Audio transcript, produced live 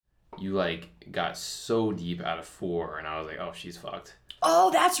you like got so deep out of 4, and I was like, oh, she's fucked.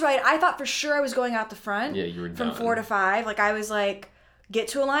 Oh, that's right. I thought for sure I was going out the front. Yeah, you were from done. 4 to 5. Like, I was like, get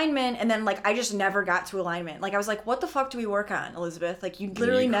to alignment, and then like I just never got to alignment. Like, I was like, what the fuck do we work on, Elizabeth? Like, you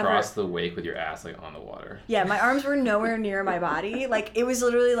literally never crossed the wake with your ass like on the water. Yeah, my arms were nowhere near my body. Like, it was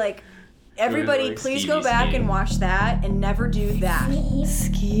literally like, everybody, like please Stevie go back skiing. and watch that and never do that.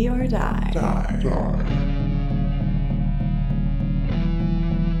 Ski or die. Ski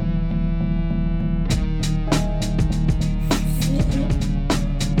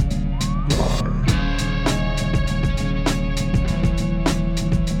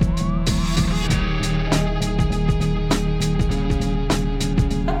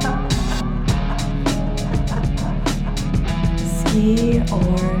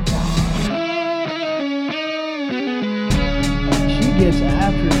or die. She gets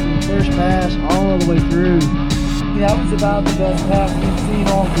after it from first pass all the way through. That was about the best pass we've seen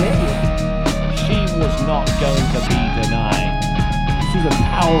all day. She was not going to be denied. She's a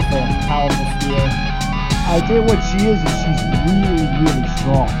powerful, powerful skier. I tell you what she is she's really, really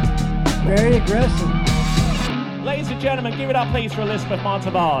strong. Very aggressive. Ladies and gentlemen, give it up please for Elizabeth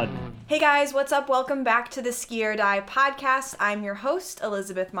Montalban. Hey guys, what's up? Welcome back to the Ski or Die podcast. I'm your host,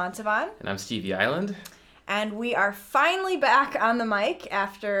 Elizabeth Montalban. And I'm Stevie Island. And we are finally back on the mic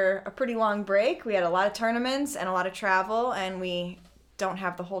after a pretty long break. We had a lot of tournaments and a lot of travel, and we don't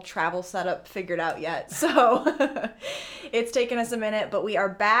have the whole travel setup figured out yet. So it's taken us a minute, but we are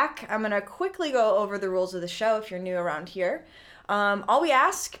back. I'm going to quickly go over the rules of the show if you're new around here. All we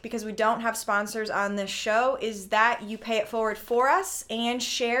ask, because we don't have sponsors on this show, is that you pay it forward for us and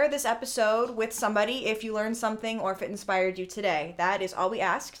share this episode with somebody if you learned something or if it inspired you today. That is all we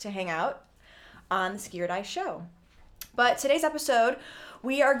ask to hang out on the Ski or Die show. But today's episode,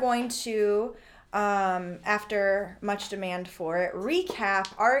 we are going to, after much demand for it, recap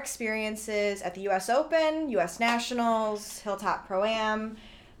our experiences at the U.S. Open, U.S. Nationals, Hilltop Pro-Am,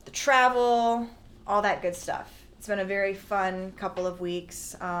 the travel, all that good stuff. It's been a very fun couple of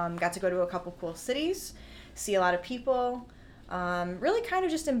weeks. Got to go to a couple cool cities, see a lot of people. Really kind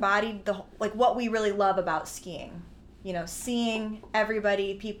of just embodied what we really love about skiing. You know, seeing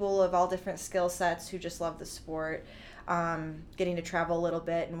everybody, people of all different skill sets who just love the sport. Getting to travel a little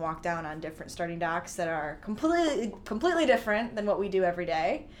bit and walk down on different starting docks that are completely different than what we do every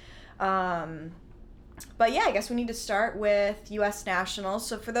day. But yeah, I guess we need to start with U.S. Nationals.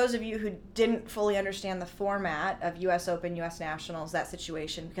 So for those of you who didn't fully understand the format of U.S. Open, U.S. Nationals, that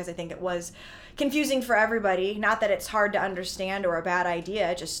situation, because I think it was confusing for everybody. Not that it's hard to understand or a bad idea,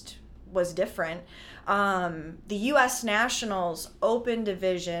 it just was different. The U.S. Nationals Open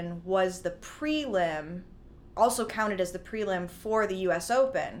Division was the prelim, also counted as the prelim for the U.S.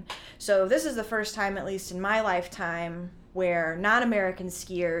 Open. So this is the first time, at least in my lifetime, where non-American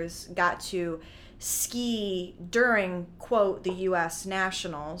skiers got to ski during, quote, the U.S.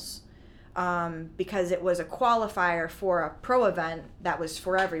 Nationals, because it was a qualifier for a pro event that was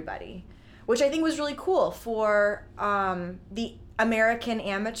for everybody, which I think was really cool for the American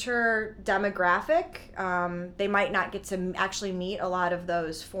amateur demographic. They might not get to actually meet a lot of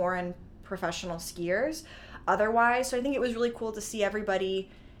those foreign professional skiers otherwise, so I think it was really cool to see everybody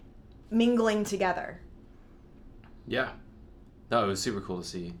mingling together. Yeah. No, it was super cool to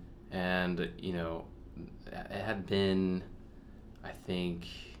see. And, you know, it had been, I think,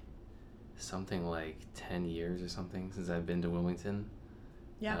 something like 10 years or something since I've been to Wilmington,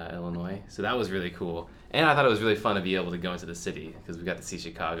 Illinois. So that was really cool. And I thought it was really fun to be able to go into the city because we got to see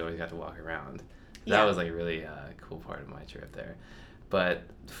Chicago and we got to walk around. That was like really a cool part of my trip there. But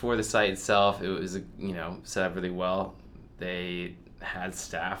for the site itself, it was, you know, set up really well. They had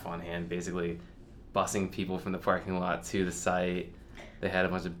staff on hand basically busing people from the parking lot to the site. They had a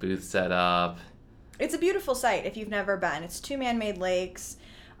bunch of booths set up. It's a beautiful site if you've never been. It's 2 man-made lakes.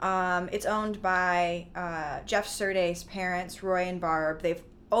 It's owned by Jeff Surday's parents, Roy and Barb. They've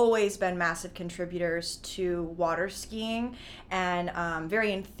always been massive contributors to water skiing and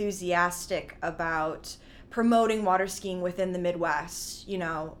very enthusiastic about promoting water skiing within the Midwest. You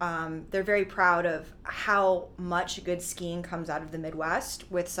know, they're very proud of how much good skiing comes out of the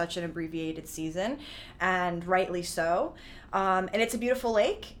Midwest with such an abbreviated season, and rightly so. And it's a beautiful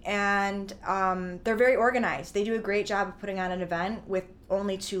lake, and they're very organized. They do a great job of putting on an event with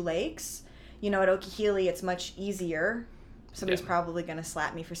only 2 lakes. You know, at Okeechobee, it's much easier. Somebody's probably going to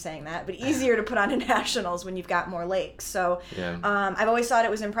slap me for saying that, but easier to put on a nationals when you've got more lakes. So I've always thought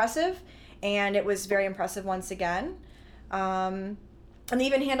it was impressive, and it was very impressive once again. And they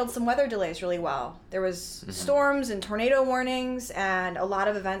even handled some weather delays really well. There was storms and tornado warnings, and a lot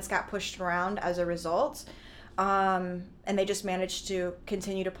of events got pushed around as a result. And they just managed to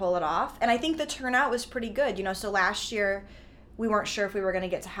continue to pull it off. And I think the turnout was pretty good. You know, so last year we weren't sure if we were going to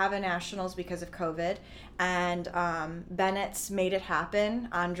get to have a nationals because of COVID. And Bennett's made it happen.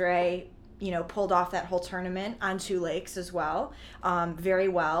 Andre, you know, pulled off that whole tournament on 2 lakes as well, very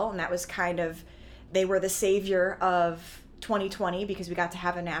well. And that was kind of, they were the savior of 2020 because we got to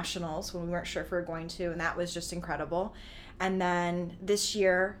have a nationals when we weren't sure if we were going to. And that was just incredible. And then this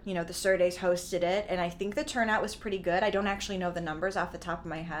year, you know, the Surdays hosted it, and I think the turnout was pretty good. I don't actually know the numbers off the top of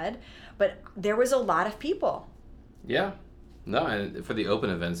my head, but there was a lot of people. Yeah. No, and for the open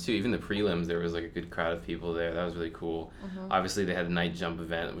events too, even the prelims, there was like a good crowd of people there. That was really cool. Obviously, they had the night jump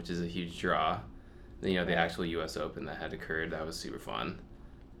event, which is a huge draw. You know, the actual U.S. Open that had occurred, that was super fun.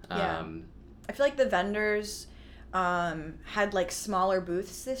 Yeah. I feel like the vendors had like smaller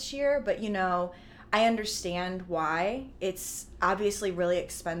booths this year, but you know, I understand why. It's obviously really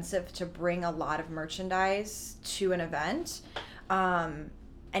expensive to bring a lot of merchandise to an event. And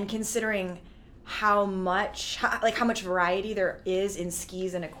considering how much variety there is in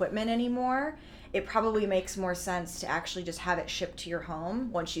skis and equipment anymore, it probably makes more sense to actually just have it shipped to your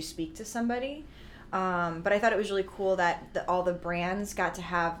home once you speak to somebody. But I thought it was really cool that all the brands got to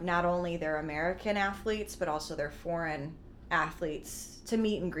have not only their American athletes, but also their foreign athletes to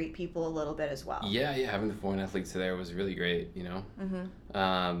meet and greet people a little bit as well. Yeah, having the foreign athletes there was really great, you know,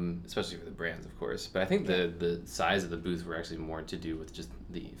 especially for the brands, of course. But I think the size of the booth were actually more to do with just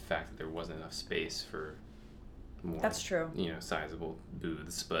the fact that there wasn't enough space for more. That's true. You know, sizable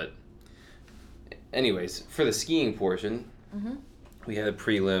booths. But anyways, for the skiing portion, we had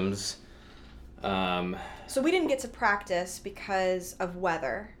prelims. So we didn't get to practice because of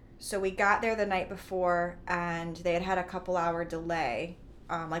weather. So we got there the night before, and they had a couple-hour delay,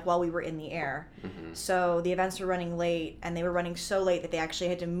 like while we were in the air. So the events were running late, and they were running so late that they actually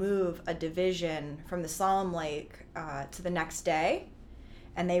had to move a division from the Slalom Lake to the next day.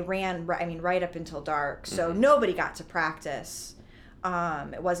 And they ran, right up until dark. So nobody got to practice.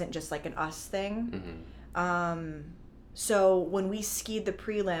 It wasn't just like an us thing. So when we skied the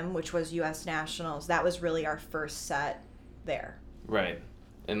prelim, which was U.S. Nationals, that was really our first set there. Right.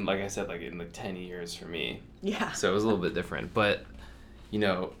 And like I said, like in like 10 years for me. Yeah. So it was a little bit different. But, you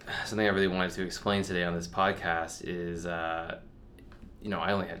know, something I really wanted to explain today on this podcast is, you know,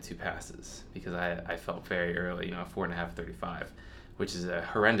 I only had 2 passes because I felt very early, you know, 4.5:35, which is a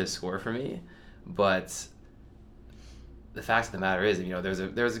horrendous score for me. But the fact of the matter is, you know,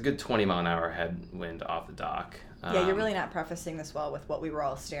 there was a good 20-mile-an-hour headwind off the dock. Yeah, you're really not prefacing this well with what we were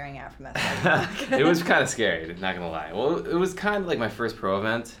all staring at from that side. It was kind of scary, not gonna lie. Well, it was kind of like my first pro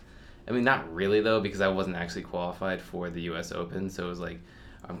event. I mean, not really though, because I wasn't actually qualified for the U.S. Open. So it was like,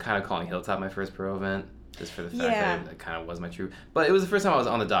 I'm kind of calling Hilltop my first pro event, just for the fact that it kind of was my true. But it was the first time I was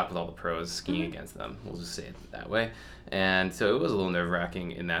on the dock with all the pros, skiing against them. We'll just say it that way. And so it was a little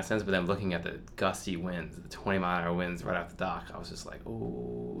nerve-wracking in that sense. But then looking at the gusty winds, the 20-mile-an-hour winds right off the dock, I was just like,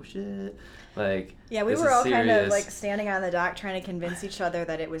 oh shit. Like, yeah, we were all kind of like standing on the dock trying to convince each other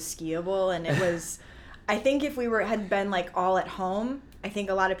that it was skiable, and it was. I think if we had been like all at home, I think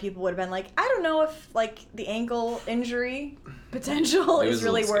a lot of people would have been like, I don't know if like the ankle injury potential is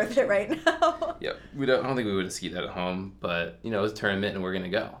really worth it right now. Yeah, I don't think we would have skied that at home, but you know, it was a tournament and we're gonna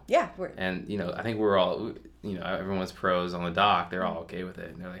go. Yeah, and you know, I think we're all, you know, everyone's pros on the dock. They're all okay with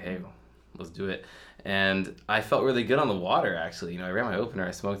it, and they're like, hey, let's do it. And I felt really good on the water, actually. You know, I ran my opener,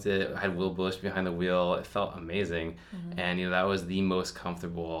 I smoked it, I had Will Bush behind the wheel. It felt amazing. And, you know, that was the most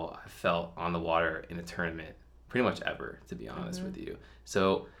comfortable I felt on the water in a tournament pretty much ever, to be honest with you.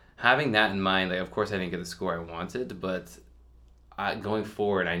 So having that in mind, like, of course I didn't get the score I wanted, but going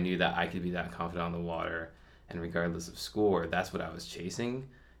forward, I knew that I could be that confident on the water. And regardless of score, that's what I was chasing.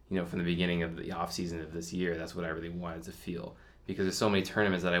 You know, from the beginning of the off season of this year, that's what I really wanted to feel. Because there's so many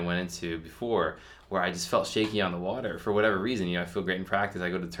tournaments that I went into before where I just felt shaky on the water for whatever reason. You know, I feel great in practice. I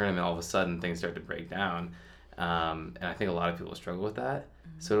go to the tournament, all of a sudden things start to break down. And I think a lot of people struggle with that.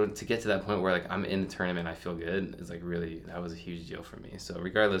 So to get to that point where like I'm in the tournament, I feel good, is like really, that was a huge deal for me. So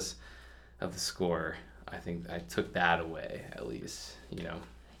regardless of the score, I think I took that away at least, you know.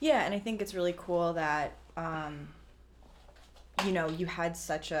 Yeah, and I think it's really cool that, you know, you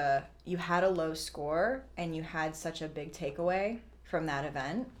had a low score and you had such a big takeaway from that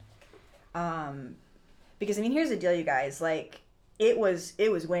event. Because I mean, here's the deal, you guys, like it was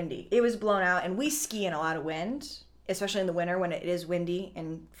windy. It was blown out, and we ski in a lot of wind, especially in the winter when it is windy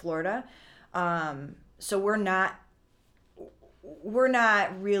in Florida. So we're not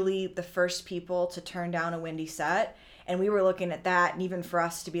really the first people to turn down a windy set. And we were looking at that, and even for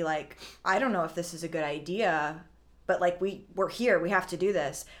us to be like, I don't know if this is a good idea, but like we're here, we have to do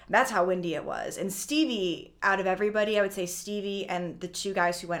this. That's how windy it was. And Stevie, out of everybody, I would say Stevie and the two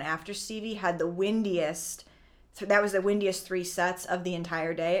guys who went after Stevie had the windiest. That was the windiest 3 sets of the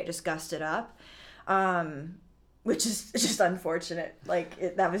entire day. It just gusted up, which is just unfortunate.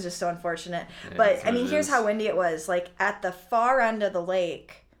 Like that was just so unfortunate. Yeah, but I mean, here's is. how windy it was. Like at the far end of the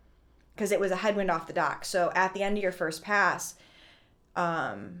lake, because it was a headwind off the dock. So at the end of your first pass,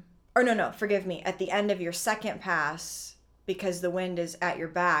 forgive me. At the end of your second pass, because the wind is at your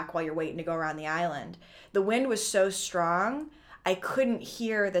back while you're waiting to go around the island, the wind was so strong, I couldn't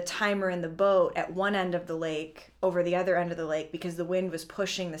hear the timer in the boat at one end of the lake over the other end of the lake because the wind was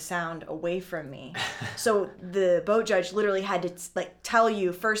pushing the sound away from me. So the boat judge literally had to like tell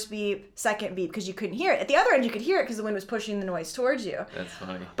you first beep, second beep, because you couldn't hear it. At the other end, you could hear it because the wind was pushing the noise towards you. That's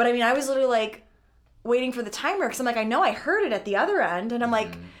funny. But I mean, I was literally like waiting for the timer because I'm like, I know I heard it at the other end, and I'm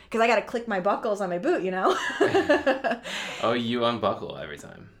like, because I got to click my buckles on my boot, you know? Oh, you unbuckle every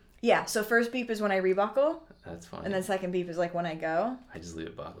time. Yeah, so first beep is when I rebuckle, That's funny. and then second beep is like when I go. I just leave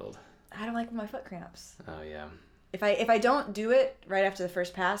it buckled. I don't like my foot cramps. Oh yeah. If I don't do it right after the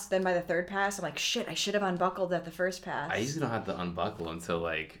first pass, then by the third pass, I'm like, shit, I should have unbuckled at the first pass. I usually don't have to unbuckle until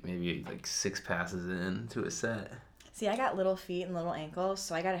like maybe like 6 passes into a set. See, I got little feet and little ankles,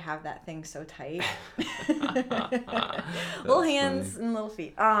 so I got to have that thing so tight. Little hands and little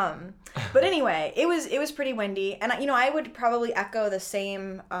feet. But anyway, it was pretty windy, and I would probably echo the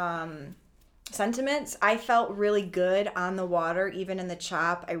same sentiments. I felt really good on the water, even in the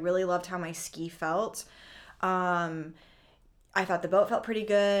chop. I really loved how my ski felt. I thought the boat felt pretty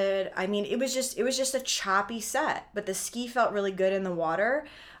good. I mean, it was just a choppy set, but the ski felt really good in the water.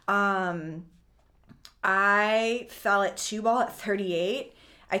 I fell at 2-ball at 38.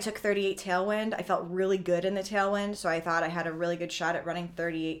 I took 38 tailwind. I felt really good in the tailwind, so I thought I had a really good shot at running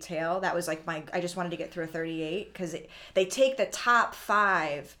 38 tail. That was like I just wanted to get through a 38 because they take the top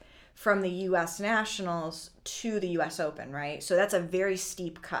 5 from the U.S. Nationals to the U.S. Open, right? So that's a very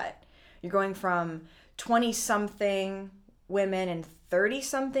steep cut. You're going from 20-something women and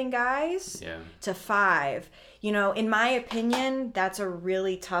 30-something guys to 5. In my opinion, that's a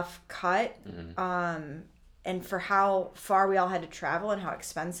really tough cut. And for how far we all had to travel and how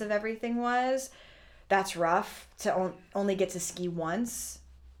expensive everything was, that's rough to only get to ski once,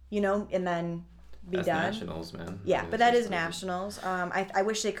 and then be That's done. nationals, man. Yeah, but that is nationals. I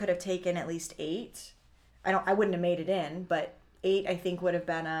wish they could have taken at least 8. I wouldn't have made it in, but 8 I think would have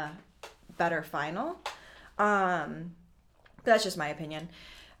been a better final. But that's just my opinion.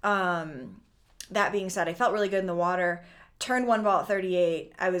 That being said, I felt really good in the water. Turned 1-ball at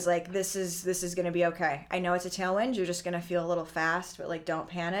 38. I was like, this is gonna be okay. I know it's a tailwind. You're just gonna feel a little fast, but like, don't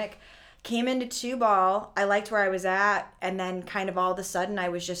panic. Came into 2-ball. I liked where I was at, and then kind of all of a sudden, I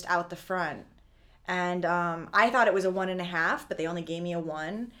was just out the front. And I thought it was a 1.5, but they only gave me a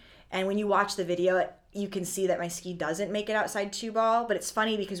 1. And when you watch the video, you can see that my ski doesn't make it outside 2-ball. But it's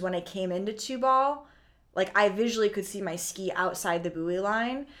funny because when I came into 2-ball, like I visually could see my ski outside the buoy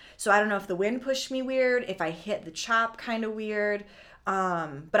line. So I don't know if the wind pushed me weird, if I hit the chop kind of weird.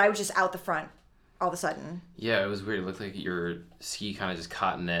 But I was just out the front all of a sudden. Yeah, it was weird. It looked like your ski kind of just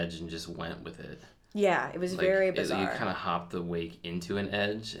caught an edge and just went with it. Yeah, it was very bizarre. You kind of hopped the wake into an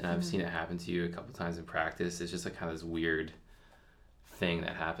edge, and I've seen it happen to you a couple times in practice. It's just like kind of this weird thing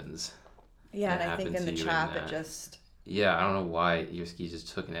that happens. Yeah, and I think in the chop it just... Yeah, I don't know why your ski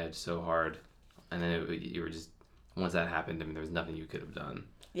just took an edge so hard. And then you were just... Once that happened, I mean, there was nothing you could have done.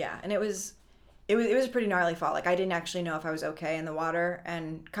 Yeah, and it was a pretty gnarly fall. Like, I didn't actually know if I was okay in the water.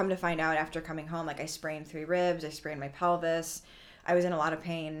 And come to find out after coming home, like, I sprained 3 ribs. I sprained my pelvis. I was in a lot of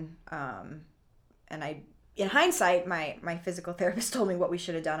pain. And in hindsight, my physical therapist told me what we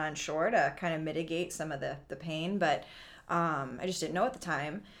should have done on shore to kind of mitigate some of the pain. But I just didn't know at the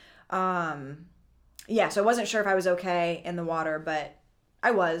time. Yeah, so I wasn't sure if I was okay in the water, but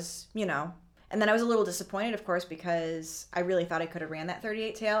I was, And then I was a little disappointed, of course, because I really thought I could have ran that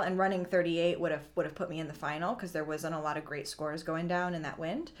 38 tail, and running 38 would have put me in the final because there wasn't a lot of great scores going down in that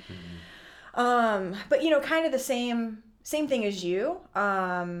wind. Mm-hmm. But kind of the same thing as you.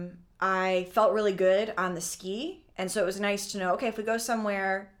 I felt really good on the ski, and so it was nice to know, okay, if we go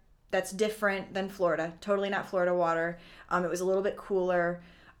somewhere that's different than Florida, totally not Florida water, it was a little bit cooler.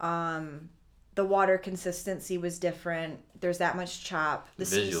 The water consistency was different. There's that much chop. The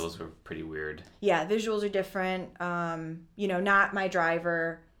visuals were pretty weird. Yeah, visuals are different. Not my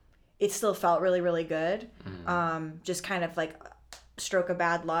driver. It still felt really, really good. Mm-hmm. Just kind of like stroke of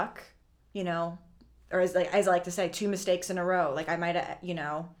bad luck, or as I like to say, 2 mistakes in a row. Like I might have,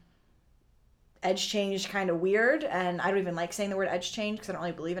 edge change kind of weird, and I don't even like saying the word edge change because I don't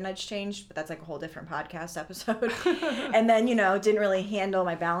really believe in edge change, but that's like a whole different podcast episode. And then, didn't really handle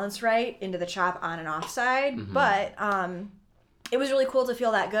my balance right into the chop on and off side. Mm-hmm. But it was really cool to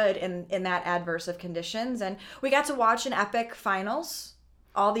feel that good in that adverse of conditions. And we got to watch an epic finals,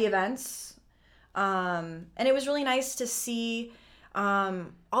 all the events. And it was really nice to see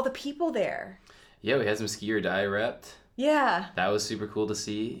all the people there. Yeah, we had some ski or die repped. Yeah. That was super cool to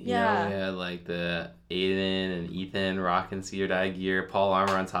see. We had like the Aiden and Ethan rocking ski or die gear, Paul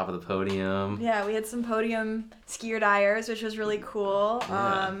Armour on top of the podium. Yeah, we had some podium ski or diers, which was really cool.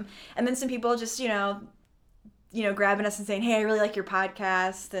 Yeah. And then some people just, grabbing us and saying, hey, I really like your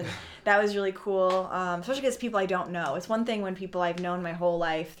podcast. And that was really cool, especially because people I don't know. It's one thing when people I've known my whole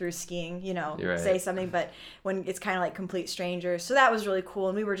life through skiing, right. say something, but when it's kind of like complete strangers. So that was really cool.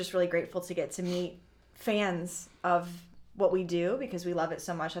 And we were just really grateful to get to meet fans of what we do because we love it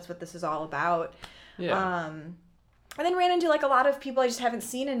so much. That's what this is all about. Yeah. And then ran into like a lot of people I just haven't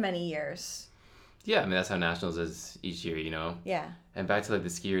seen in many years. Yeah, I mean, that's how Nationals is each year, Yeah. And back to like the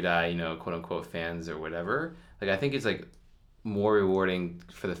ski or die, quote unquote fans or whatever. Like, I think it's like more rewarding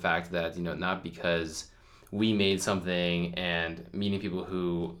for the fact that, not because we made something and meeting people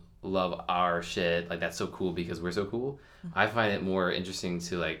who love our shit, like that's so cool because we're so cool. Mm-hmm. I find it more interesting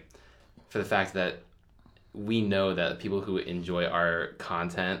to like, for the fact that we know that people who enjoy our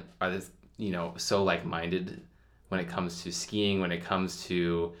content are this, so like-minded when it comes to skiing, when it comes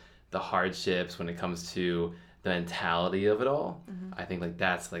to the hardships, when it comes to the mentality of it all. Mm-hmm. I think like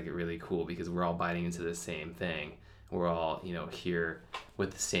that's like really cool because we're all biting into the same thing. We're all, here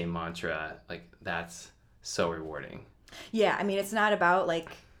with the same mantra. Like that's so rewarding. Yeah, I mean, it's not about like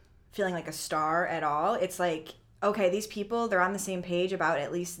feeling like a star at all. It's like, okay, these people, they're on the same page about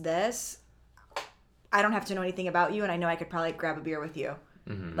at least this. I don't have to know anything about you, and I know I could probably grab a beer with you.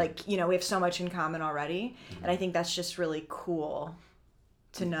 Mm-hmm. Like, we have so much in common already, mm-hmm. and I think that's just really cool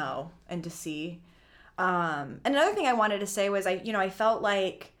to know and to see. Another thing I wanted to say was I felt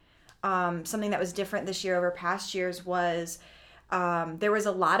like something that was different this year over past years was there was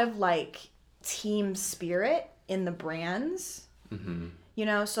a lot of like team spirit in the brands.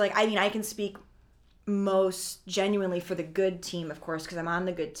 Mm-hmm. So like I can speak most genuinely for the good team, of course, because I'm on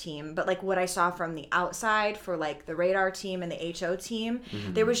the good team, but like what I saw from the outside for like the Radar team and the HO team,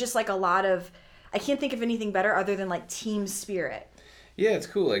 mm-hmm. there was just like a lot of, I can't think of anything better other than like team spirit. Yeah, it's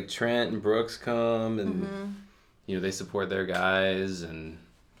cool. Like Trent and Brooks come and mm-hmm. They support their guys, and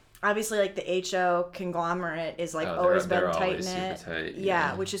obviously like the HO conglomerate is like always been tight knit.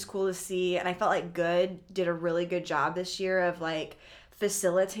 Yeah, which is cool to see. And I felt like Good did a really good job this year of like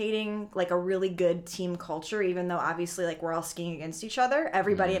facilitating like a really good team culture, even though obviously like we're all skiing against each other.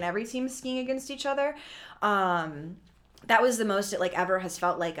 Everybody in every team is skiing against each other. That was the most it like ever has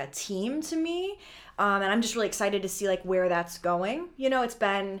felt like a team to me. And I'm just really excited to see like where that's going. It's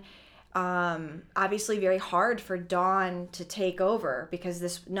been obviously very hard for Dawn to take over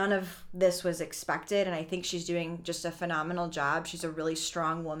because none of this was expected, and I think she's doing just a phenomenal job. She's a really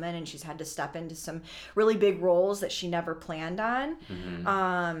strong woman, and she's had to step into some really big roles that she never planned on.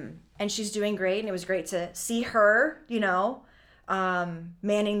 Mm-hmm. And she's doing great, and it was great to see her,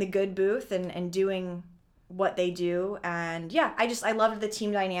 manning the Good booth and doing what they do. And yeah, I loved the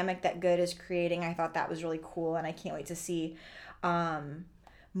team dynamic that Good is creating. I thought that was really cool, and I can't wait to see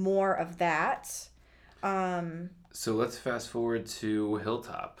more of that. So let's fast forward to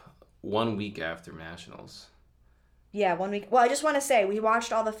Hilltop, 1 week after Nationals. Yeah, 1 week. Well, I just want to say we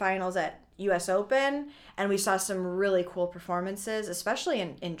watched all the finals at US Open, and we saw some really cool performances, especially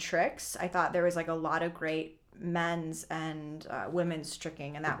in tricks. I thought there was like a lot of great men's and women's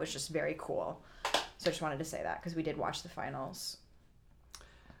tricking, and that was just very cool. So I just wanted to say that because we did watch the finals.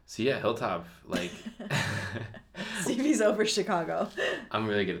 So yeah, Hilltop, like... Stevie's over Chicago. I'm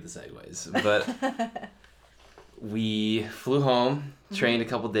really good at the segues. But we flew home, trained a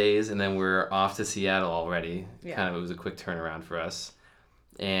couple days, and then we're off to Seattle already. Yeah. It was a quick turnaround for us.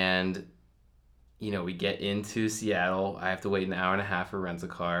 And, we get into Seattle. I have to wait an hour and a half for a rental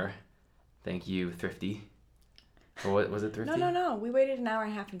car. Thank you, Thrifty. Or what was it, Thrifty? No. We waited an hour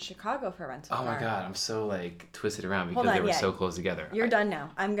and a half in Chicago for a rental car. Oh my God, I'm so like twisted around because they were so close together. You're done now.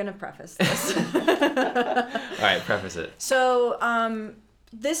 I'm gonna preface this. All right, preface it. So,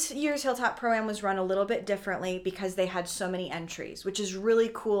 this year's Hilltop Pro-Am was run a little bit differently because they had so many entries, which is really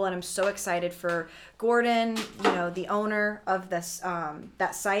cool, and I'm so excited for Gordon, the owner of this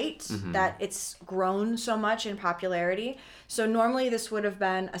that site, mm-hmm. that it's grown so much in popularity. So normally this would have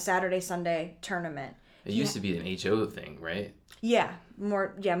been a Saturday-Sunday tournament. It used to be an HO thing, right? Yeah,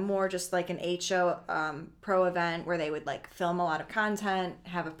 more just like an HO pro event where they would like film a lot of content,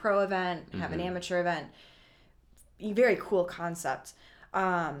 have a pro event, have an amateur event. Very cool concept.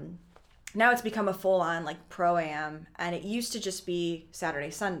 Now it's become a full-on like pro-am, and it used to just be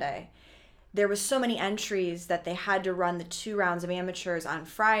Saturday, Sunday. There was so many entries that they had to run the 2 rounds of amateurs on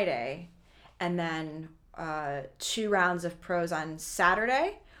Friday, and then 2 rounds of pros on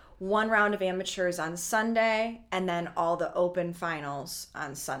Saturday, 1 round of amateurs on Sunday, and then all the open finals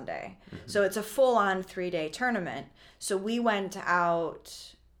on Sunday. So it's a full-on 3-day tournament. So we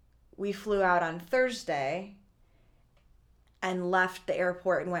flew out on Thursday and left the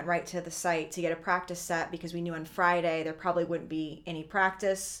airport and went right to the site to get a practice set because we knew on Friday there probably wouldn't be any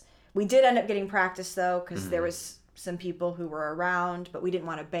practice. We did end up getting practice though because there was some people who were around, but we didn't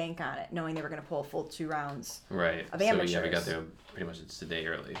want to bank on it knowing they were going to pull a full 2 rounds of amateurs. So yeah, we got there pretty much just a day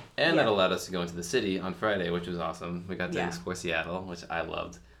early. And that allowed us to go into the city on Friday, which was awesome. We got to explore Seattle, which I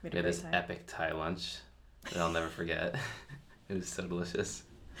loved. We had this epic Thai lunch that I'll never forget. It was so delicious.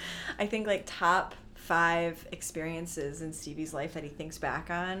 I think like top 5 experiences in Stevie's life that he thinks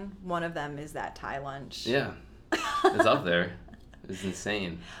back on, one of them is that Thai lunch. Yeah, it's up there. It was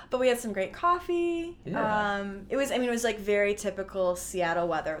insane. But we had some great coffee. Yeah. It was like very typical Seattle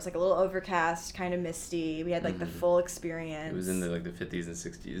weather. It was like a little overcast, kind of misty. We had like the full experience. It was in the 50s and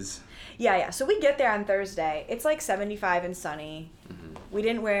 60s. Yeah. So we get there on Thursday. It's like 75 and sunny. We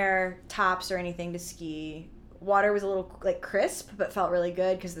didn't wear tops or anything to ski. Water was a little like crisp, but felt really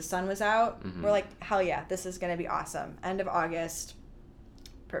good because the sun was out. We're like, hell yeah, this is going to be awesome. End of August.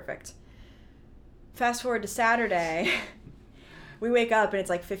 Perfect. Fast forward to Saturday. We wake up and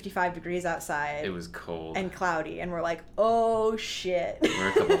it's like 55 degrees outside. It was cold. And cloudy. And we're like, oh shit. We're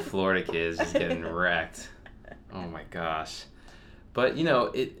a couple of Florida kids just getting wrecked. Oh my gosh. But, you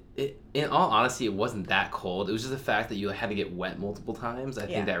know, it in all honesty, it wasn't that cold. It was just the fact that you had to get wet multiple times. I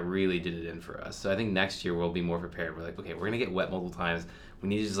think that really did it in for us. So I think next year we'll be more prepared. We're like, okay, we're going to get wet multiple times. We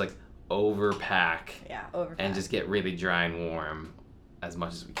need to just like overpack. Yeah, overpack. And just get really dry and warm as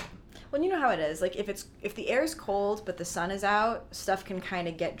much as we can. Well, you know how it is. Like if the air's cold but the sun is out, stuff can kind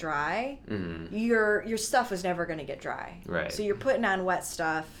of get dry. Your stuff was never going to get dry. Right. So you're putting on wet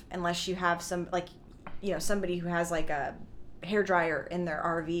stuff unless you have some like, you know, somebody who has like a hair dryer in their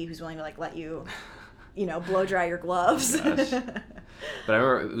RV who's willing to like let you, you know, blow dry your gloves. Gosh. But I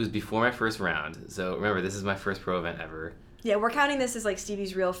remember it was before my first round. So remember, this is my first pro event ever. Yeah, we're counting this as like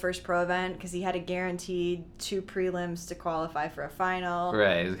Stevie's real first pro event because he had a guaranteed 2 prelims to qualify for a final.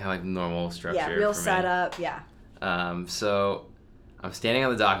 Right, it was kind of like normal structure. Yeah, real for me. setup. Yeah. So I'm standing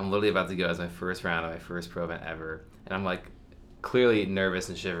on the dock. I'm literally about to go as my first round of my first pro event ever, and I'm like clearly nervous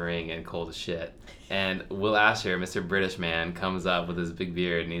and shivering and cold as shit. And Will Asher, Mr. British man, comes up with his big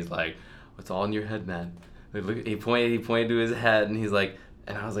beard and he's like, "What's all in your head, man?" Like, look, he pointed to his head and he's like,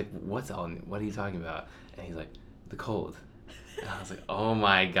 and I was like, "What are you talking about?" And he's like, "The cold." And I was like, "Oh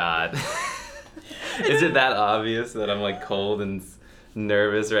my god." Is it that obvious that I'm like cold and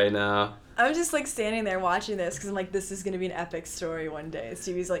nervous right now? I'm just like standing there watching this because I'm like, this is gonna be an epic story one day.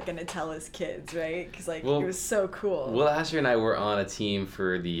 Stevie's like gonna tell his kids, right? Because like it was so cool. Will Asher and I were on a team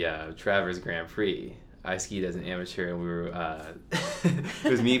for the Travers Grand Prix. I skied as an amateur, and we were it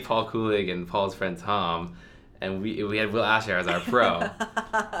was me, Paul Kulig, and Paul's friend Tom, and we had Will Asher as our pro.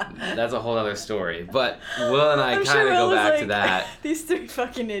 That's a whole other story. But Will and I kind of go back to that. These 3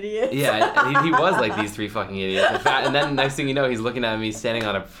 fucking idiots. Yeah, he was like these 3 fucking idiots. In fact, and then next thing you know, he's looking at me standing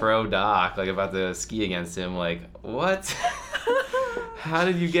on a pro dock, like about to ski against him. Like, what? How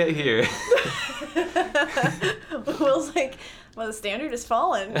did you get here? Will's like, well, the standard has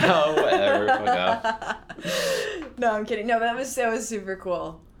fallen. Oh, whatever. Fuck off. No, I'm kidding. No, but that was super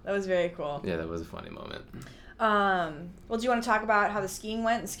cool. That was very cool. Yeah, that was a funny moment. Well, do you want to talk about how the skiing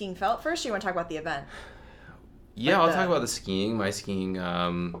went and skiing felt first, or you want to talk about the event? Yeah, I'll talk about the skiing. My skiing,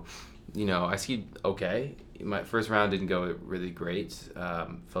 you know, I skied okay. My first round didn't go really great.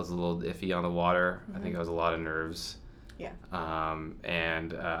 Felt a little iffy on the water. I think I was a lot of nerves. Yeah.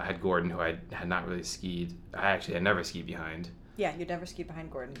 And I had Gordon, who I had not really skied. I actually had never skied behind. Yeah, you'd never skied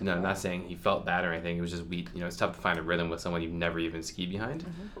behind Gordon before. No, I'm not saying he felt bad or anything. It was just you know, it's tough to find a rhythm with someone you've never even skied behind.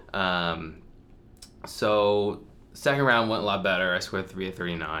 So second round went a lot better. I scored 3 at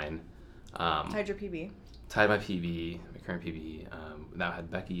 39. Tied your PB. Tied my PB, my current PB. Now I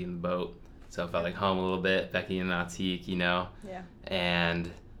had Becky in the boat, so it felt like home a little bit. Becky and Nautique, you know. Yeah.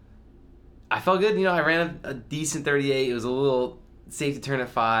 And I felt good. You know, I ran a decent 38. It was a little safe to turn at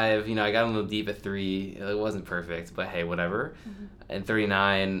 5. You know, I got a little deep at 3. It wasn't perfect, but hey, whatever. And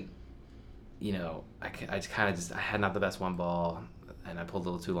 39, you know, I had not the best one ball, and I pulled a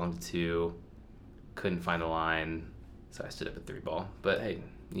little too long to 2. couldn't find the line, so I stood up at 3-ball. But hey,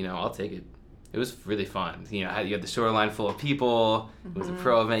 I'll take it. It was really fun. You had the shoreline full of people. It was a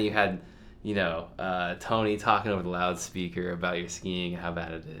pro event. You had, Tony talking over the loudspeaker about your skiing and how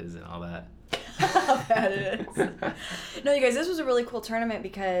bad it is and all that. How bad it is. No, you guys, this was a really cool tournament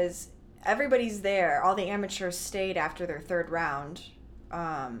because everybody's there. All the amateurs stayed after their third round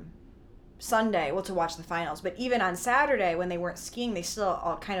Sunday, to watch the finals. But even on Saturday when they weren't skiing, they still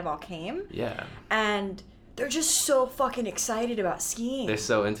all came. Yeah. And they're just so fucking excited about skiing. They're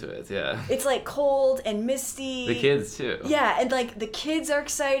so into it, yeah. It's like cold and misty. The kids too. Yeah, and like the kids are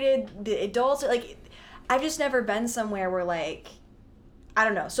excited. The adults are like, I've just never been somewhere where like, I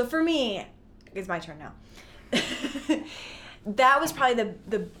don't know. So for me, it's my turn now. That was probably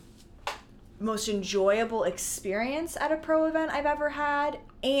the most enjoyable experience at a pro event I've ever had,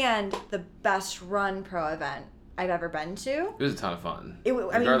 and the best run pro event I've ever been to. It was a ton of fun.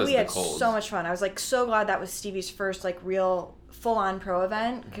 We had so much fun. I was like so glad that was Stevie's first like real full-on pro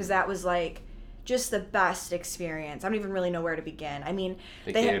event, because that was like just the best experience. I don't even really know where to begin. I mean,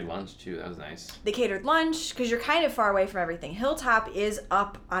 they catered lunch too. That was nice. They catered lunch because you're kind of far away from everything. Hilltop is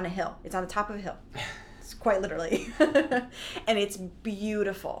up on a hill. It's on the top of a hill. It's quite literally. And it's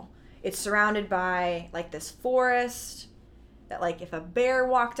beautiful. It's surrounded by like this forest that like if a bear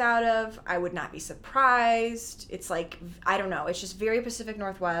walked out of, I would not be surprised. It's like, I don't know. It's just very Pacific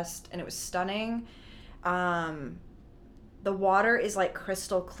Northwest, and it was stunning. The water is like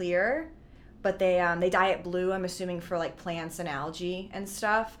crystal clear, but they dye it blue, I'm assuming for like plants and algae and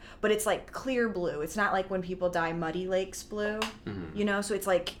stuff. But it's like clear blue. It's not like when people dye muddy lakes blue, So it's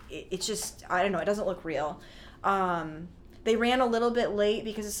like, it's just, I don't know. It doesn't look real. They ran a little bit late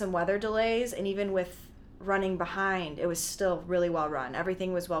because of some weather delays, and even with running behind, it was still really well run.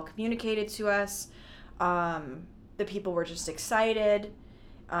 Everything was well communicated to us. The people were just excited,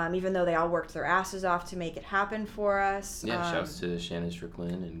 even though they all worked their asses off to make it happen for us. Yeah, shouts to Shannon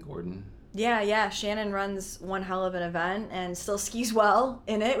Strickland and Gordon. Yeah. Shannon runs one hell of an event and still skis well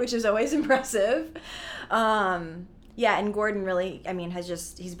in it, which is always impressive. Yeah, and Gordon really,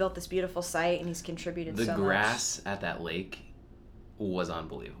 he's built this beautiful site, and he's contributed so much. The grass at that lake was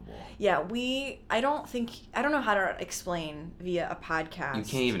unbelievable. Yeah, I don't know how to explain via a podcast. You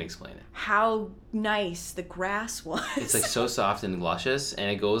can't even explain it. How nice the grass was. It's like so soft and luscious, and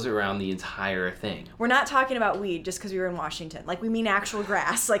it goes around the entire thing. We're not talking about weed just because we were in Washington. Like, we mean actual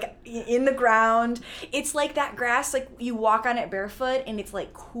grass, like in the ground. It's like that grass, like you walk on it barefoot, and it's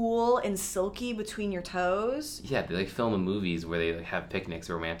like cool and silky between your toes. Yeah, they like film in movies where they like have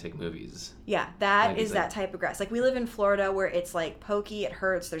picnics or romantic movies. Yeah, that is that type of grass. Like, we live in Florida where it's like pokey, it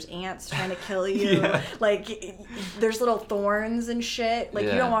hurts, there's ants trying to kill you. Yeah. Like, there's little thorns and shit. Like,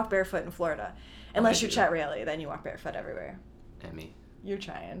 you don't walk barefoot in Florida. Unless you're Chet Raley, then you walk barefoot everywhere. Emmy. You're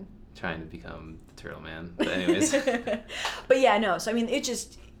trying to become the Turtle Man. But anyways. But yeah, no. So, it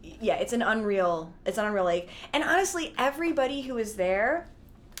just, it's an unreal lake. And honestly, everybody who was there,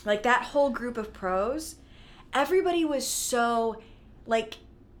 like that whole group of pros, everybody was so, like,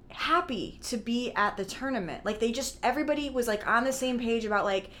 happy to be at the tournament. Like, everybody was, like, on the same page about,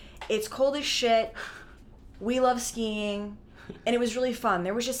 like, it's cold as shit. We love skiing. And it was really fun.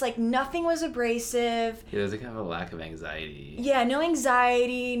 There was just, like, nothing was abrasive. Yeah, there's, like, kind of a lack of anxiety. Yeah, no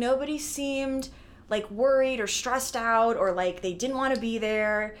anxiety. Nobody seemed, like, worried or stressed out or, like, they didn't want to be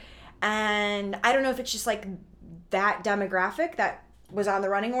there. And I don't know if it's just, like, that demographic that was on the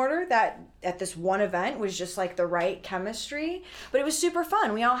running order that at this one event was just, like, the right chemistry. But it was super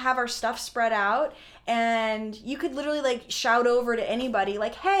fun. We all have our stuff spread out. And you could literally, like, shout over to anybody,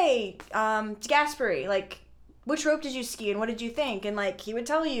 like, hey, it's Gaspari, like, which rope did you ski and what did you think? And like, he would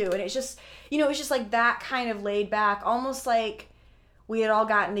tell you. And it's just, it's just like that kind of laid back, almost like we had all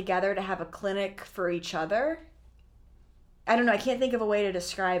gotten together to have a clinic for each other. I don't know. I can't think of a way to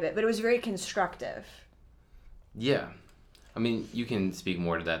describe it, but it was very constructive. Yeah. You can speak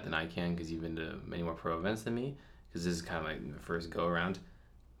more to that than I can because you've been to many more pro events than me, because this is kind of like the first go around.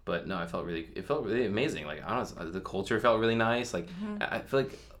 But no, it felt really amazing. Like, honestly, the culture felt really nice. Like, I feel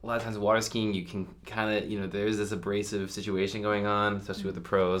like a lot of times water skiing, you can kind of, there's this abrasive situation going on, especially with the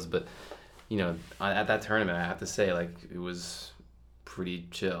pros. But, at that tournament, I have to say, like, it was pretty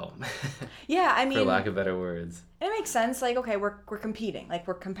chill. Yeah, for lack of better words. It makes sense. Like, okay, we're competing. Like,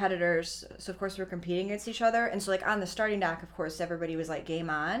 we're competitors. So, of course, we're competing against each other. And so, like, on the starting dock, of course, everybody was, like,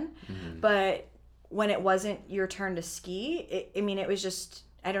 game on. Mm-hmm. But when it wasn't your turn to ski, it was just,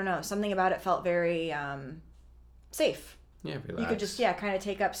 I don't know, something about it felt very safe. Yeah, relax. You could just, kind of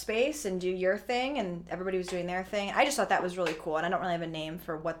take up space and do your thing, and everybody was doing their thing. I just thought that was really cool, and I don't really have a name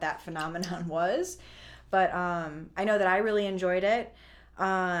for what that phenomenon was. But I know that I really enjoyed it.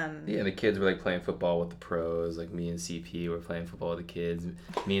 Yeah, the kids were like playing football with the pros. Like me and CP were playing football with the kids.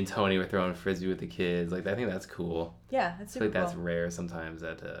 Me and Tony were throwing frisbee with the kids. Like I think that's cool. Yeah, that's super I feel like cool. that's rare sometimes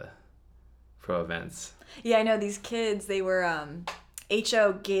at pro events. Yeah, I know these kids, they were,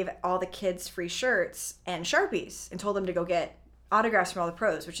 HO gave all the kids free shirts and Sharpies and told them to go get autographs from all the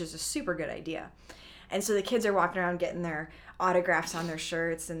pros, which is a super good idea. And so the kids are walking around getting their autographs on their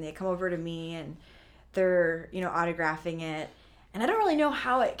shirts, and they come over to me and they're, autographing it. And I don't really know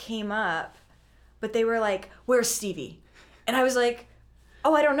how it came up, but they were like, "Where's Stevie?" And I was like,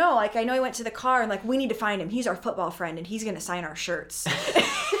 "Oh, I don't know. Like, I know he went to the car, and like, we need to find him. He's our football friend, and he's going to sign our shirts." And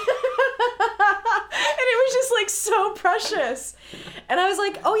it was just like so precious. And I was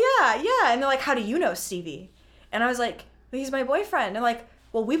like, "Oh, yeah. And they're like, "How do you know Stevie?" And I was like, "Well, he's my boyfriend." And like,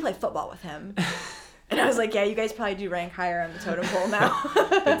 "Well, we play football with him." And I was like, "Yeah, you guys probably do rank higher on the totem pole now."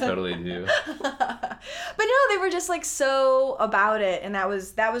 They totally do. But no, they were just like so about it, and that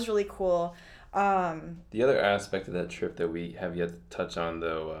was really cool. The other aspect of that trip that we have yet to touch on,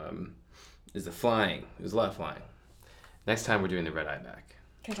 though, is the flying. There's a lot of flying. Next time we're doing the red eye back.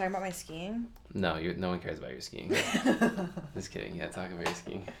 Can I talk about my skiing? No, no one cares about your skiing. Just kidding. Yeah, talk about your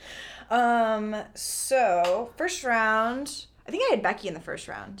skiing. So first round, I think I had Becky in the first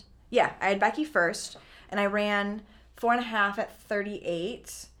round. Yeah, I had Becky first, and I ran 4.5 at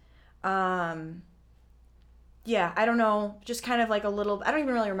 38. Yeah, I don't know, just kind of like a little, I don't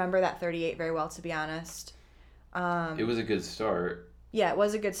even really remember that 38 very well, to be honest. It was a good start. Yeah, it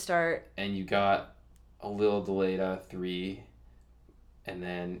was a good start. And you got a little delayed out of 3. And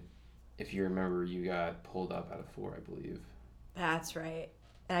then, if you remember, you got pulled up out of 4, I believe. That's right.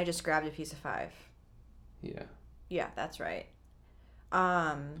 And I just grabbed a piece of 5. Yeah. Yeah, that's right.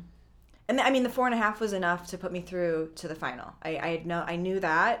 And I mean, the 4.5 was enough to put me through to the final. I knew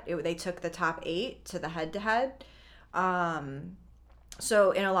that they took the top 8 to the head-to-head.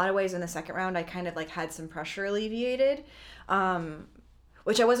 So in a lot of ways, in the second round, I kind of like had some pressure alleviated,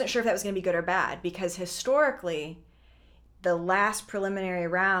 which I wasn't sure if that was going to be good or bad, because historically, the last preliminary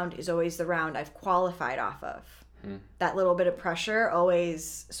round is always the round I've qualified off of. That little bit of pressure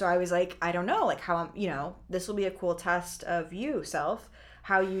always. So I was like, I don't know, like how I'm, this will be a cool test of you, self,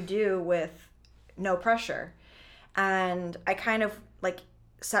 how you do with no pressure. And I kind of like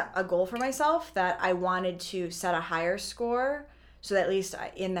set a goal for myself that I wanted to set a higher score, so that at least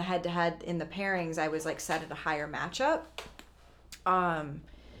in the head-to-head, in the pairings, I was like set at a higher matchup, and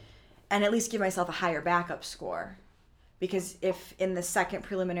at least give myself a higher backup score. Because if in the second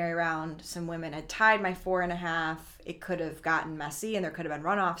preliminary round some women had tied my 4.5, it could have gotten messy and there could have been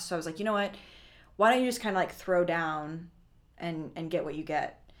runoffs. So I was like, you know what? Why don't you just kind of like throw down and get what you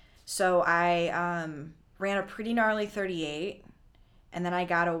get? So I ran a pretty gnarly 38, and then I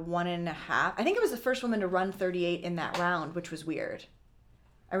got a 1.5. I think I was the first woman to run 38 in that round, which was weird.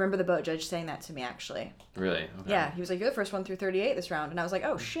 I remember the boat judge saying that to me, actually. Really? Okay. Yeah, he was like, "You're the first one through 38 this round." And I was like,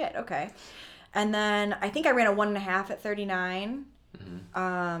 "Oh, shit, okay." And then I think I ran a 1.5 at 39.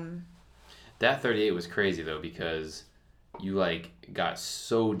 Mm-hmm. That 38 was crazy, though, because you, like, got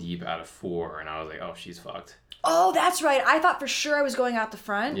so deep out of 4, and I was like, oh, she's fucked. Oh, that's right. I thought for sure I was going out the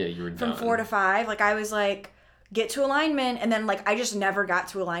front. Yeah, you were from done. 4 to 5. Like, I was like, get to alignment, and then, like, I just never got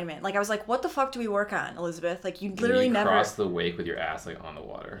to alignment. Like, I was like, what the fuck do we work on, Elizabeth? Like, you literally never... crossed the wake with your ass, like, on the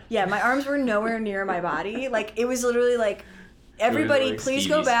water. Yeah, my arms were nowhere near my body. Like, it was literally like... Everybody, like please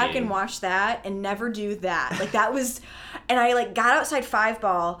Stevie go back skiing. and watch that and never do that. Like, that was... And I, like, got outside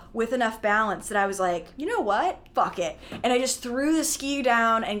 5-ball with enough balance that I was like, you know what? Fuck it. And I just threw the ski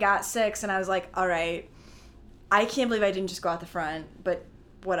down and got 6, and I was like, all right. I can't believe I didn't just go out the front, but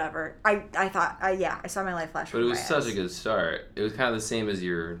whatever. I thought... I saw my life flash But it was such eyes. a good start. It was kind of the same as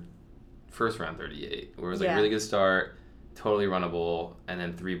your first round 38, where it was, like, Yeah. really good start, totally runnable, and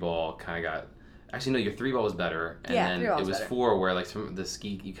then 3-ball kind of got... Actually, no, your 3-ball was better. And Yeah, then 3-ball it was was better. 4 where, like, the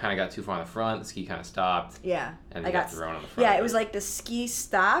ski, you kind of got too far on the front, the ski kind of stopped. Yeah. And I you got got thrown on the front. Yeah, it was like the ski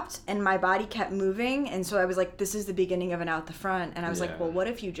stopped and my body kept moving, and so I was like, this is the beginning of an out the front, and I was Yeah. like, well, what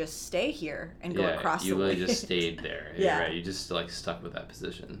if you just stay here and go Yeah, across you the really way? just stayed there. Yeah. Right. You just, like, stuck with that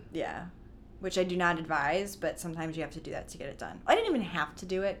position. Yeah. Which I do not advise, but sometimes you have to do that to get it done. I didn't even have to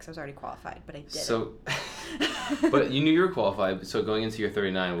do it because I was already qualified, but I did So, but you knew you were qualified, so going into your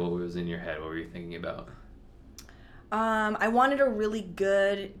 39, what was in your head? What were you thinking about? I wanted a really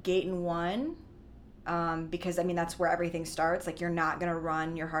good gate in 1, because, I mean, that's where everything starts. Like, you're not going to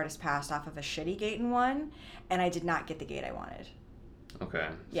run your hardest pass off of a shitty gate in 1, and I did not get the gate I wanted. Okay.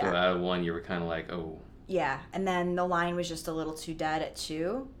 Yeah. So out of 1, you were kind of like, oh. Yeah, and then the line was just a little too dead at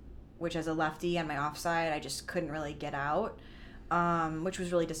 2, which as a lefty on my offside, I just couldn't really get out, which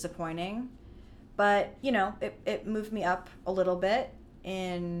was really disappointing. But, you know, it moved me up a little bit.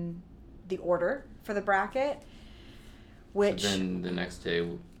 in the order for the bracket, which... So then the next day,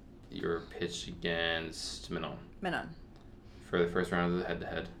 you're pitched against Manon. Manon. For the first round of the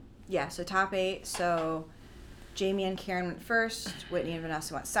head-to-head. Yeah, so top 8. So Jamie and Karen went first. Whitney and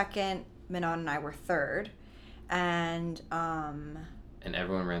Vanessa went second. Manon and I were third. And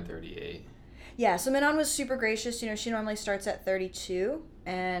everyone ran 38. yeah, so Manon was super gracious. She normally starts at 32.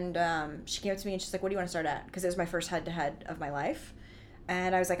 And she came up to me and she's like, what do you want to start at? Because it was my first head-to-head of my life.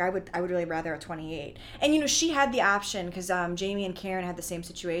 And I was like, I would really rather a 28. And, she had the option because Jamie and Karen had the same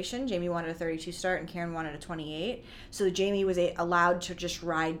situation. Jamie wanted a 32 start and Karen wanted a 28. So Jamie was allowed to just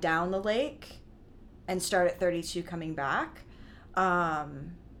ride down the lake and start at 32 coming back.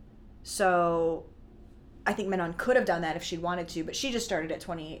 So I think Manon could have done that if she'd wanted to, but she just started at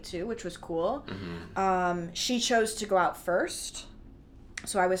 28 too, which was cool. Mm-hmm. She chose to go out first.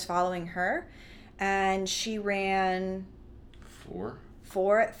 So I was following her. And she ran...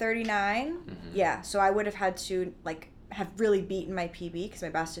 4 at 39. Mm-hmm. Yeah, so I would have had to have really beaten my PB because my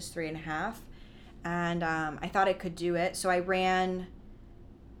best is 3.5, and I thought I could do it. So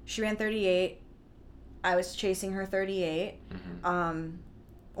she ran 38. I was chasing her 38. Mm-hmm.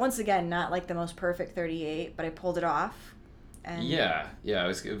 Once again, not the most perfect 38, but I pulled it off. And Yeah, it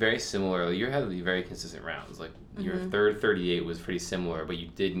was very similar. You had very consistent rounds. Your third 38 was pretty similar, but you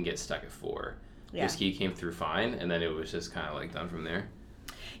didn't get stuck at 4. Yeah. Your ski came through fine, and then it was just kind of done from there.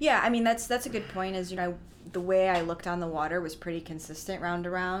 Yeah, I mean that's a good point. Is the way I looked on the water was pretty consistent round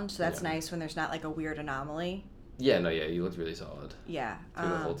to round, so that's nice when there's not a weird anomaly. Yeah, you looked really solid. Yeah. Through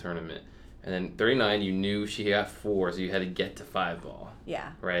the whole tournament, and then 39, you knew she got 4, so you had to get to 5 ball.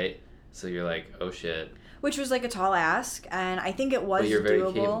 Yeah. Right. So you're like, oh shit. Which was a tall ask, and I think it was But you're very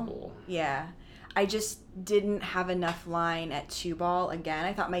doable. capable. Yeah. I just didn't have enough line at 2 ball again.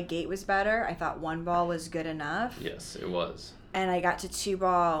 I thought my gait was better. I thought 1 ball was good enough. Yes, it was. And I got to 2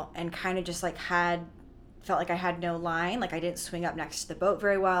 ball and kind of just felt like I had no line. I didn't swing up next to the boat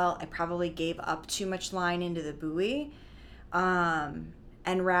very well. I probably gave up too much line into the buoy. And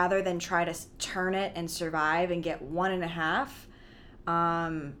rather than try to turn it and survive and get 1.5,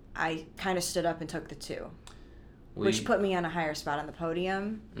 I kind of stood up and took the 2. Which put me on a higher spot on the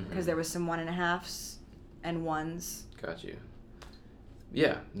podium because there was some 1.5s and 1s. Got you.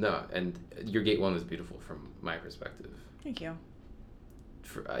 Yeah, no, and your gate 1 was beautiful from my perspective. Thank you.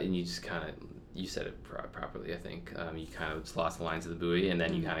 And you just you said it properly, I think. You kind of just lost the lines of the buoy, and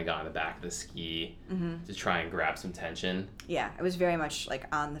then you kind of got on the back of the ski to try and grab some tension. Yeah, it was very much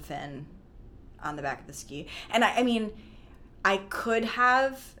on the fin, on the back of the ski. And I mean, I could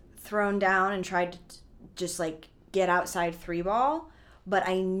have thrown down and tried to just get outside 3 ball, but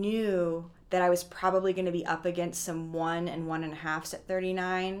I knew that I was probably going to be up against some 1 and 1.5s at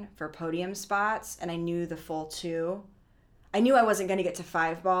 39 for podium spots, and I knew the full 2. I knew I wasn't going to get to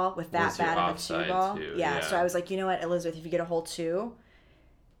 5 ball with that bad of a 2 ball. Yeah, so I was like, you know what, Elizabeth, if you get a whole 2,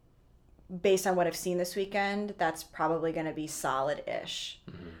 based on what I've seen this weekend, that's probably going to be solid-ish.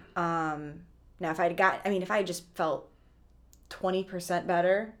 Now, if I had just felt 20%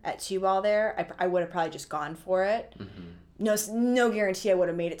 better at 2 ball there, I would have probably just gone for it. No guarantee I would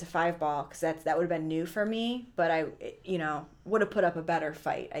have made it to 5 ball because that would have been new for me, but I would have put up a better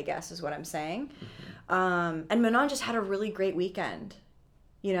fight, I guess is what I'm saying. And Manon just had a really great weekend.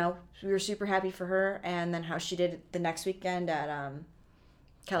 We were super happy for her, and then how she did the next weekend at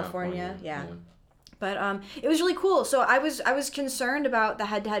California. Yeah. But it was really cool. So I was concerned about the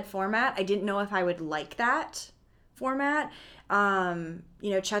head-to-head format. I didn't know if I would like that format.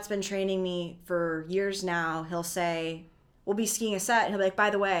 Chet's been training me for years now. He'll say, we'll be skiing a set, and he'll be like, by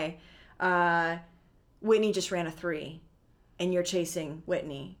the way, Whitney just ran a 3, and you're chasing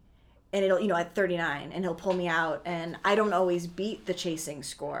Whitney. And it'll, at 39, and he'll pull me out, and I don't always beat the chasing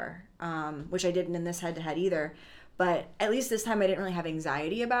score, which I didn't in this head-to-head either. But at least this time I didn't really have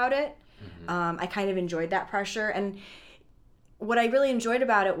anxiety about it. I kind of enjoyed that pressure. And what I really enjoyed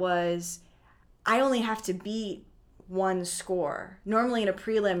about it was I only have to beat 1 score. Normally in a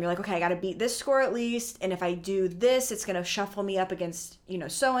prelim, you're like, okay, I got to beat this score at least. And if I do this, it's going to shuffle me up against,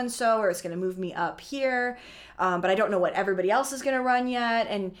 so-and-so, or it's going to move me up here. But I don't know what everybody else is going to run yet.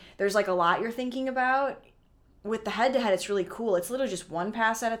 And there's a lot you're thinking about. With the head-to-head, it's really cool. It's literally just 1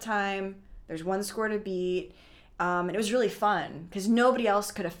 pass at a time. There's 1 score to beat. And it was really fun because nobody else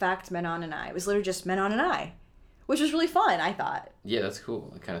could affect Manon and I. It was literally just Manon and I, which was really fun, I thought. Yeah, that's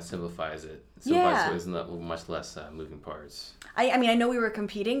cool. It kind of simplifies it. So there's much less moving parts. I mean, I know we were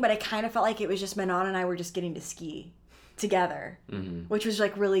competing, but I kind of felt like it was just Manon and I were just getting to ski together, which was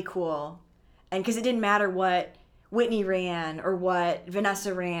really cool. And because it didn't matter what Whitney ran or what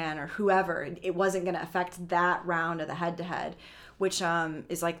Vanessa ran or whoever. It wasn't going to affect that round of the head-to-head, which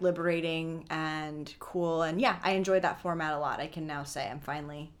is like liberating and cool. And yeah, I enjoyed that format a lot. I can now say I'm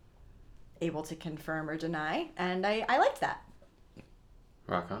finally able to confirm or deny, and I liked that.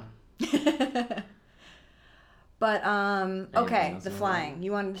 Rock on. But okay, else the you wanna flying.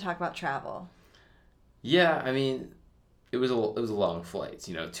 You wanted to talk about travel. Yeah, I mean, it was a long flights.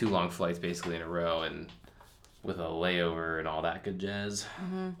 2 long flights basically in a row, and with a layover and all that good jazz.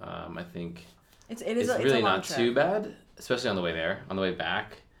 I think It's really a long not trip. too bad, especially on the way there. On the way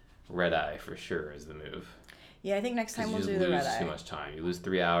back, red eye for sure is the move. Yeah, I think next time 'Cause we'll you do just the lose red eye. too much time. You lose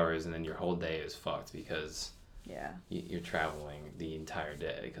 3 hours, and then your whole day is fucked because Yeah. you're traveling the entire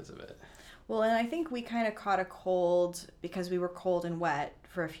day because of it. Well, and I think we kind of caught a cold because we were cold and wet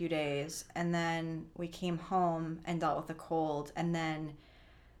for a few days, and then we came home and dealt with the cold, and then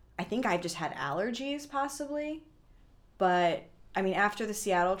I think I just had allergies possibly. But I mean, after the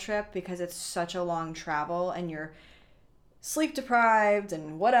Seattle trip, because it's such a long travel and you're sleep deprived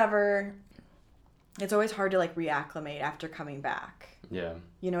and whatever, it's always hard to like reacclimate after coming back. Yeah.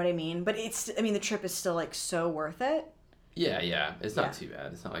 You know what I mean? But the trip is still like so worth it. Yeah. It's not Yeah. too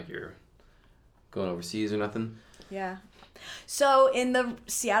bad. It's not like you're going overseas or nothing. Yeah. So in the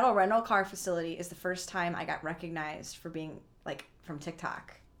Seattle rental car facility is the first time I got recognized for being like from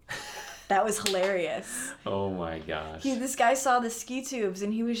TikTok. That was hilarious. Oh my gosh. This guy saw the ski tubes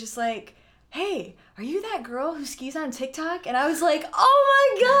and he was just like, "Hey, are you that girl who skis on TikTok?" And I was like,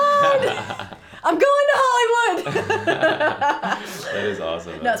 "Oh my God, I'm going to Hollywood." That is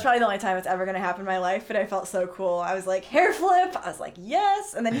awesome. No, it's probably the only time it's ever going to happen in my life, but I felt so cool. I was like, hair flip. I was like,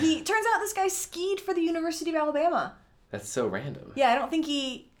 yes. And then turns out this guy skied for the University of Alabama. That's so random. Yeah, I think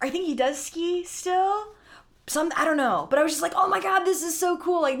he does ski still. I don't know. But I was just like, oh my God, this is so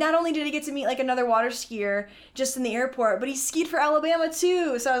cool. Like, not only did he get to meet like another water skier just in the airport, but he skied for Alabama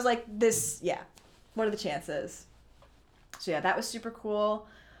too. So I was like, what are the chances? So yeah, that was super cool.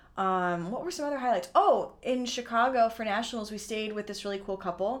 What were some other highlights? Oh, in Chicago for Nationals, we stayed with this really cool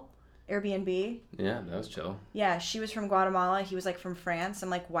couple, Airbnb. Yeah, that was chill. Yeah, she was from Guatemala. He was like from France. I'm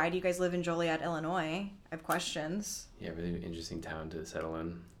like, why do you guys live in Joliet, Illinois? I have questions. Yeah, really interesting town to settle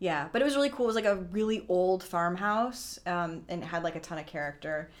in. Yeah, but it was really cool. It was like a really old farmhouse, and it had like a ton of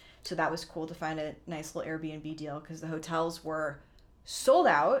character. So that was cool to find a nice little Airbnb deal because the hotels were sold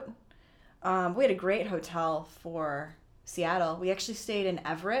out. We had a great hotel for Seattle. We actually stayed in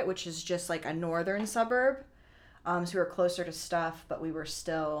Everett, which is just like a northern suburb. So we were closer to stuff, but we were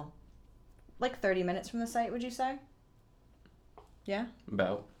still like 30 minutes from the site, would you say? Yeah?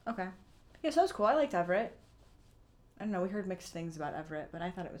 About. Okay. Yeah, so that was cool. I liked Everett. I don't know, we heard mixed things about Everett, but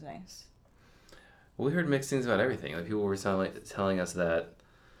I thought it was nice. Well, we heard mixed things about everything. Like people were telling us that,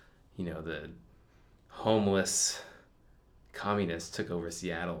 the homeless communists took over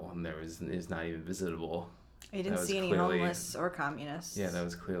Seattle and it's not even visitable. I didn't see any homeless or communists. Yeah, that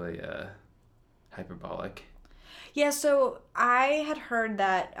was clearly hyperbolic. Yeah, so I had heard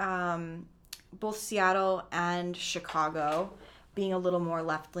that both Seattle and Chicago, being a little more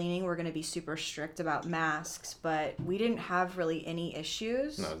left-leaning, were going to be super strict about masks, but we didn't have really any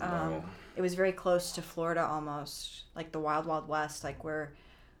issues. No, it was normal. It was very close to Florida almost, like the Wild Wild West, like where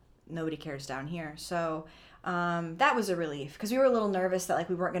nobody cares down here. So that was a relief because we were a little nervous that like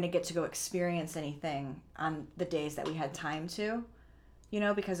we weren't going to get to go experience anything on the days that we had time to,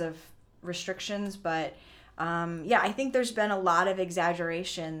 because of restrictions. But yeah, I think there's been a lot of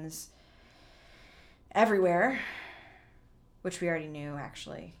exaggerations everywhere, which we already knew,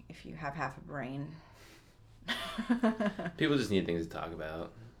 actually, if you have half a brain. People just need things to talk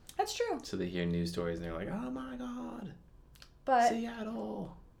about. That's true. So they hear news stories and they're like, oh my God, But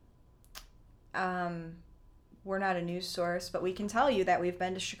Seattle. we're not a news source, but we can tell you that we've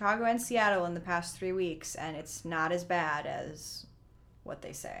been to Chicago and Seattle in the past 3 weeks, and it's not as bad as what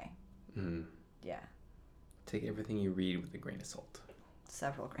they say. Mm. Yeah. Take everything you read with a grain of salt.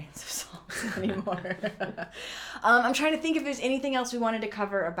 Several grains of salt anymore. I'm trying to think if there's anything else we wanted to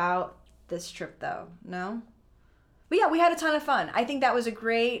cover about this trip, though. No? But yeah, we had a ton of fun. I think that was a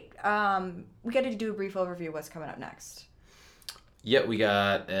great... we got to do a brief overview of what's coming up next. Yeah, we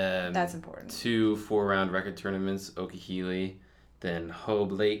got That's important. 2 4-round record tournaments, Okeechobee, then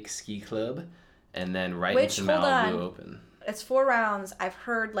Hobe Lake Ski Club, and then right into Malibu Open. It's 4 rounds. I've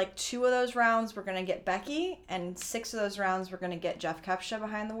heard like 2 of those rounds we're going to get Becky, and 6 of those rounds we're going to get Jeff Kupcha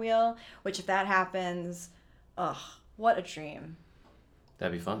behind the wheel, which if that happens, what a dream.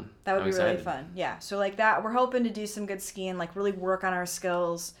 That'd be fun. That would I'm be excited. really fun. Yeah. So like that, we're hoping to do some good skiing, like really work on our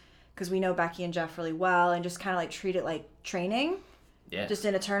skills because we know Becky and Jeff really well and just kind of like treat it like training. Yeah. just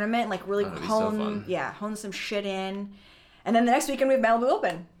in a tournament, like really That'd be so fun. hone some shit in. And then the next weekend we have Malibu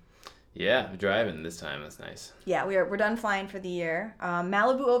Open. Yeah, I'm driving this time. That's nice. Yeah, we're done flying for the year.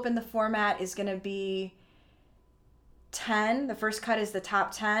 Malibu Open, the format is going to be 10. The first cut is the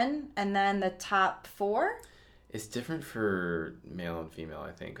top 10, and then the top 4. It's different for male and female,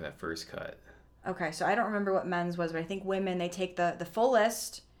 I think, that first cut. Okay, so I don't remember what men's was, but I think women, they take the full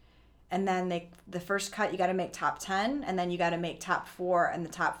list, and then the first cut, you got to make top 10, and then you got to make top 4, and the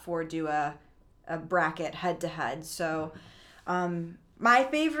top 4 do a bracket head-to-head. So my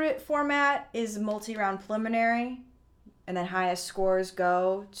favorite format is multi-round preliminary, and then highest scores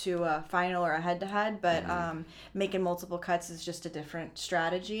go to a final or a head-to-head, but making multiple cuts is just a different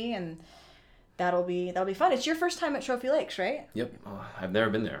strategy, and that'll be fun. It's your first time at Trophy Lakes, right? Yep. Oh, I've never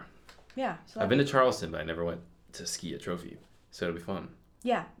been there. Yeah. So I've been to Charleston, but I never went to ski at Trophy, so it'll be fun.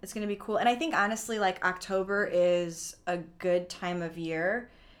 Yeah, it's going to be cool. And I think, honestly, like, October is a good time of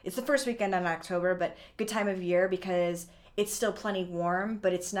year. It's the first weekend in October, but good time of year because it's still plenty warm,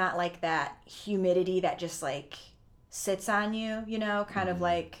 but it's not like that humidity that just, like, sits on you, you know, kind of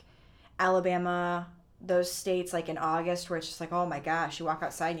like Alabama, those states, like, in August where it's just like, oh, my gosh, you walk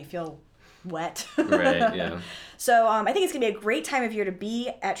outside and you feel wet. Right, yeah. So I think it's going to be a great time of year to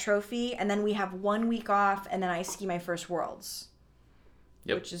be at Trophy, and then we have 1 week off, and then I ski my first Worlds.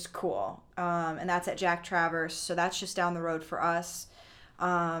 Yep. Which is cool. And that's at Jack Travers, so that's just down the road for us.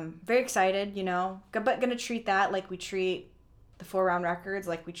 Very excited, you know, but gonna treat that like we treat the 4-round records,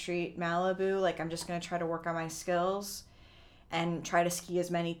 like we treat Malibu. Like, I'm just gonna try to work on my skills and try to ski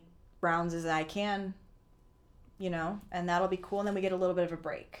as many rounds as I can, you know, and that'll be cool. And then we get a little bit of a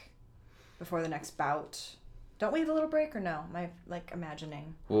break before the next bout. Don't we have a little break or no? Am I, like,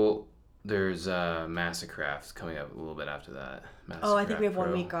 imagining? Well, there's Mastercraft coming up a little bit after that. Oh, I think we have Pro.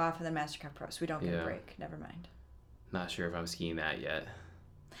 1 week off and then Mastercraft Pro, so we don't get Yeah. a break. Never mind. Not sure if I'm skiing that yet.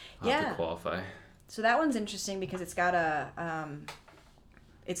 I'll have Yeah. to qualify. So that one's interesting because it's got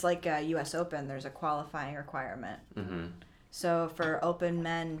it's like a U.S. Open. There's a qualifying requirement. Mm-hmm. So for Open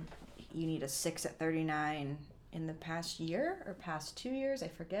men, you need a 6 at 39 in the past year or past 2 years, I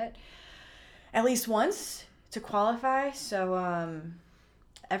forget. At least once to qualify. So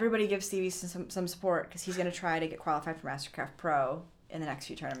everybody give Stevie some support because he's going to try to get qualified for Mastercraft Pro in the next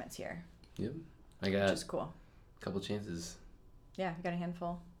few tournaments here. Yep. I got Which is cool. a couple chances. Yeah, we got a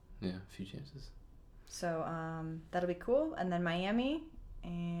handful. Yeah, a few chances. So that'll be cool. And then Miami,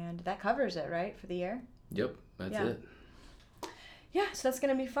 and that covers it, right, for the year? Yep, that's Yeah. it. Yeah, so that's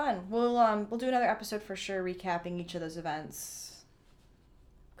gonna be fun. We'll do another episode for sure, recapping each of those events,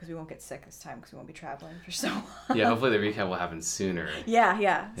 because we won't get sick this time because we won't be traveling for so long. Yeah, hopefully the recap will happen sooner.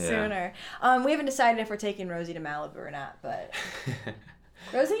 Yeah, sooner. We haven't decided if we're taking Rosie to Malibu or not, but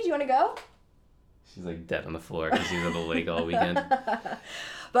Rosie, do you want to go? She's like dead on the floor because she's at the lake all weekend.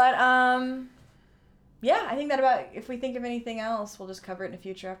 But yeah, I think that about, if we think of anything else, we'll just cover it in a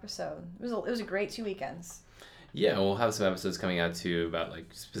future episode. It was a great 2 weekends. Yeah, we'll have some episodes coming out too about like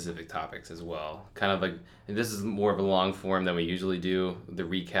specific topics as well. Kind of like, and this is more of a long form than we usually do. The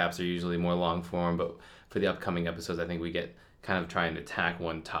recaps are usually more long form, but for the upcoming episodes, I think we get kind of trying to tack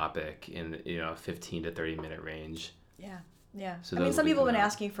one topic in, 15 to 30 minute range. Yeah. So I mean, those some will be people have been coming out.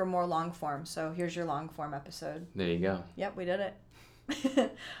 asking for more long form, so here's your long form episode. There you go. Yep, we did it.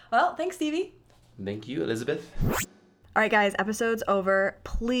 Well, thanks, Stevie. Thank you, Elizabeth. All right, guys, episode's over.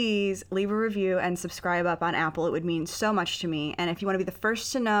 Please leave a review and subscribe up on Apple. It would mean so much to me. And if you want to be the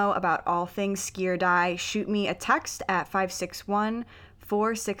first to know about all things Ski or Die, shoot me a text at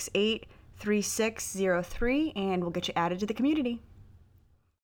 561-468-3603, and we'll get you added to the community.